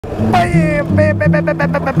Bam, bam, bam, bam, bam,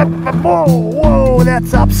 bam, bam, bam, bam. Whoa,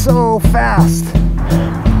 that's up so fast.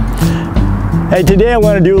 Hey, today I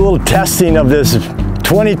want to do a little testing of this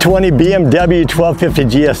 2020 BMW 1250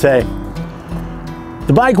 GSA.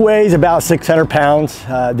 The bike weighs about 600 pounds.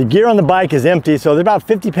 The gear on the bike is empty, so there's about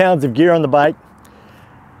 50 pounds of gear on the bike.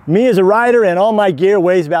 Me as a rider and all my gear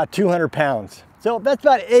weighs about 200 pounds. So that's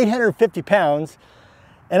about 850 pounds.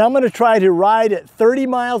 And I'm gonna try to ride at 30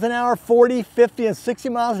 miles an hour, 40, 50, and 60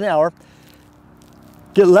 miles an hour,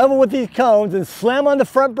 get level with these cones and slam on the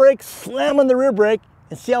front brake, slam on the rear brake,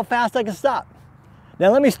 and see how fast I can stop.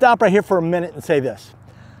 Now let me stop right here for a minute and say this.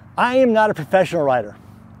 I am not a professional rider.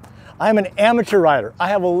 I'm an amateur rider. I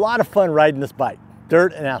have a lot of fun riding this bike,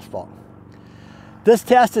 dirt and asphalt. This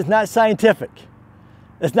test is not scientific.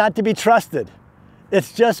 It's not to be trusted.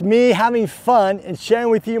 It's just me having fun and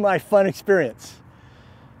sharing with you my fun experience.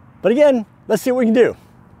 But again, let's see what we can do.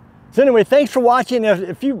 So anyway, thanks for watching.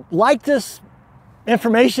 If you like this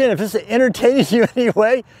information, if this entertains you in any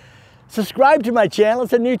way, subscribe to my channel.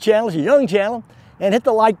 It's a new channel, it's a young channel, and hit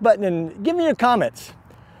the like button and give me your comments.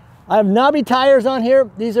 I have knobby tires on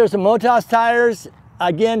here. These are some Motos tires.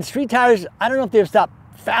 Again, street tires, I don't know if they've stopped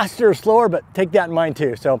faster or slower, but take that in mind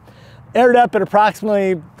too. So aired up at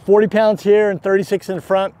approximately 40 pounds here and 36 in the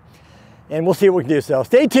front, and we'll see what we can do. So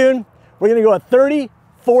stay tuned. We're gonna go at 30,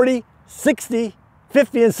 40, 60,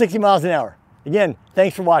 50, and 60 miles an hour. Again,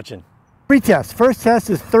 thanks for watching. Retest. First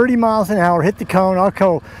test is 30 miles an hour. Hit the cone. I'll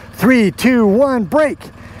go 3, 2, 1,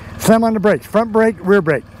 brake. Slam on the brakes. Front brake, rear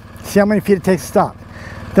brake. See how many feet it takes to stop.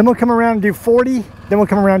 Then we'll come around and do 40. Then we'll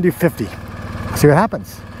come around and do 50. See what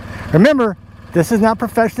happens. Remember, this is not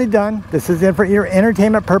professionally done. This is for your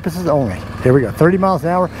entertainment purposes only. Here we go. 30 miles an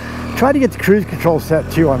hour. Try to get the cruise control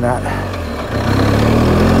set too on that.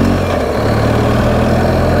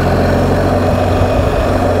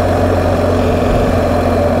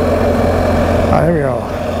 There we go.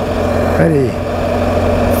 Ready.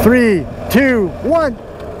 3, 2, 1.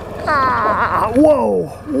 Ah, whoa,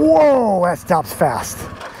 whoa, that stops fast.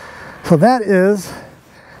 So that is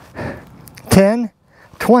 10,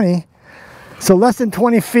 20, so less than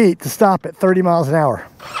 20 feet to stop at 30 miles an hour.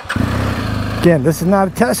 Again, this is not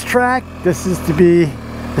a test track. This is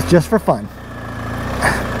it's just for fun.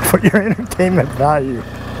 For your entertainment value.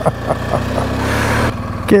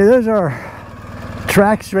 Okay, there's our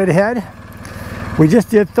track straight ahead. We just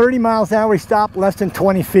did 30 miles an hour, we stopped less than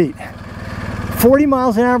 20 feet. 40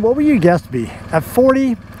 miles an hour, what would your guess be? At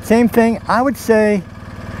 40, same thing, I would say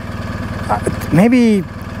maybe,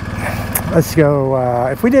 let's go,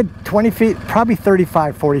 if we did 20 feet, probably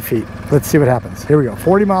 35, 40 feet. Let's see what happens. Here we go,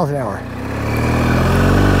 40 miles an hour.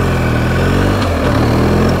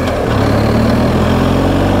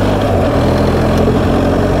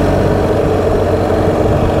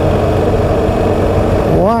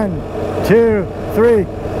 One, 2, 3,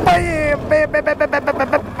 bam, bam, bam, bam, bam, bam, bam,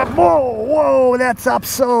 bam. Whoa, whoa, that's up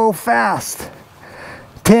so fast.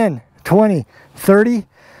 10, 20, 30,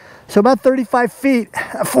 so about 35 feet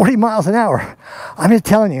at 40 miles an hour. I'm just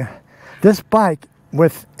telling you, this bike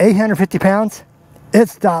with 850 pounds, it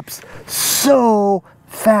stops so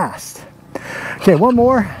fast. Okay, one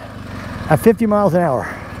more at 50 miles an hour.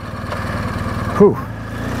 Whew.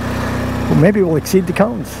 Well, maybe we'll exceed the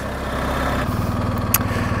cones.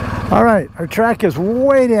 All right, our track is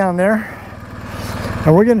way down there.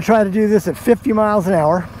 And we're gonna try to do this at 50 miles an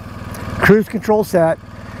hour. Cruise control set,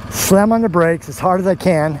 slam on the brakes as hard as I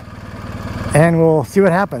can, and we'll see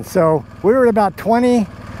what happens. So we were at about 20,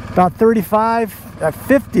 about 35, at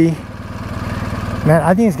 50. Man,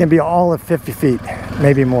 I think it's gonna be all at 50 feet,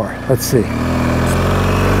 maybe more. Let's see.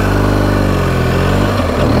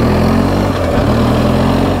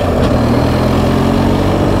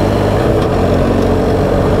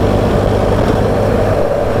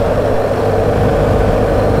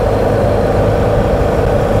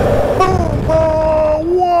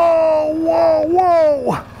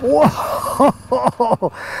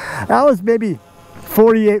 Whoa, that was maybe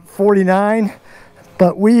 48, 49,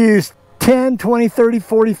 but we used 10, 20, 30,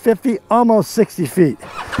 40, 50, almost 60 feet.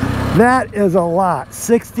 That is a lot.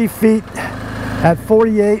 60 feet at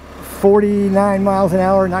 48, 49 miles an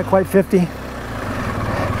hour, not quite 50.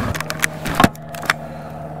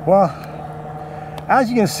 Well, as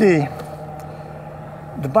you can see,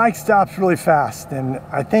 the bike stops really fast, and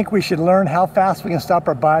I think we should learn how fast we can stop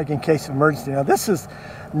our bike in case of emergency. Now, this is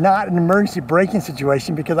not an emergency braking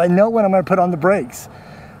situation because I know when I'm going to put on the brakes.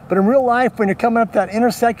 But in real life, when you're coming up that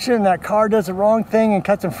intersection and that car does the wrong thing and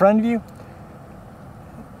cuts in front of you,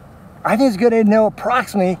 I think it's good to know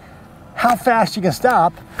approximately how fast you can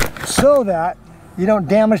stop so that you don't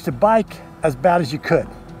damage the bike as bad as you could.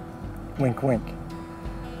 Wink, wink.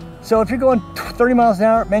 So if you're going 30 miles an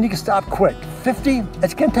hour, man, you can stop quick. 50,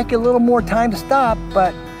 it's gonna take you a little more time to stop,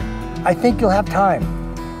 but I think you'll have time.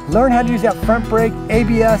 Learn how to use that front brake,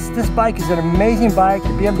 ABS. This bike is an amazing bike, the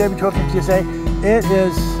BMW 1250 GSA. It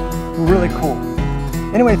is really cool.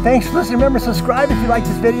 Anyway, thanks for listening. Remember, subscribe if you like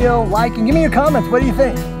this video, like, and give me your comments. What do you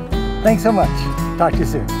think? Thanks so much. Talk to you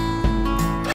soon.